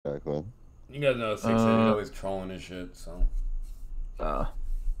Exactly. You guys know Six He's always trolling and shit. So.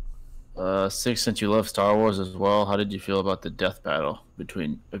 Six, since you love Star Wars as well, how did you feel about the death battle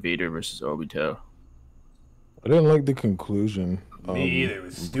between Vader versus Obito? I didn't like the conclusion. Me either. It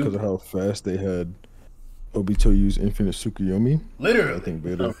was because stupid. of how fast they had Obito use Infinite Tsukuyomi. Literally. I think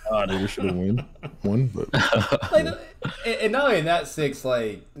Vader should have won, but like, and not only in that Six,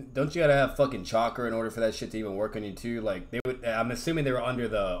 like, don't you gotta have fucking chakra in order for that shit to even work on you too? Like, they would. I'm assuming they were under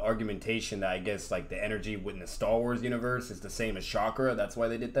the argumentation that I guess like the energy within the Star Wars universe is the same as chakra. That's why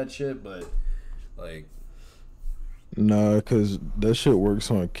they did that shit. But like, nah, because that shit works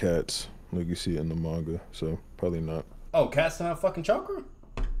on cats, like you see it in the manga. So probably not. oh, cats don't have fucking chakra.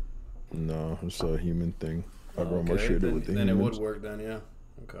 No, it's a human thing. I Okay, shared it with the then humans. it would work. Then yeah.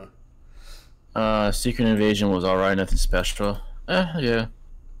 Okay. Secret Invasion was alright, nothing special. Yeah.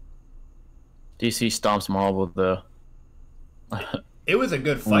 DC stomps Marvel though. It was a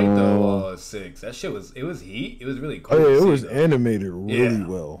good fight though. Six. That shit was. It was heat. It was really cool. Oh yeah, to it see, was though. animated really Yeah,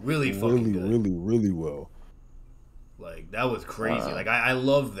 well. really fucking good. Really well. Like that was crazy. Like I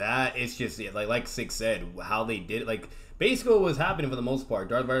love that. It's just like Six said, how they did it. Like basically what was happening for the most part.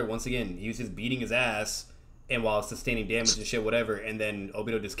 Darth Vader once again, he was just beating his ass, and while sustaining damage and shit, whatever. And then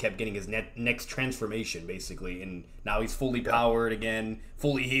Obito just kept getting his next transformation basically, and now he's fully powered again,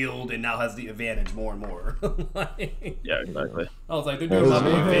 fully healed, and now has the advantage more and more. Like, Yeah, exactly. I was like, they're doing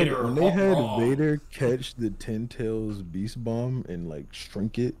something with Vader. When they had wrong. Vader catch the Ten Tails Beast Bomb and like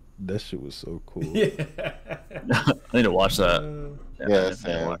shrink it, that shit was so cool. Yeah. I need to watch that. Yeah, I need to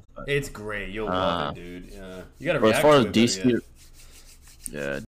same. watch that. It's great. You'll love it, dude. Yeah. You gotta But react as far to as it, DC, better yet. yeah,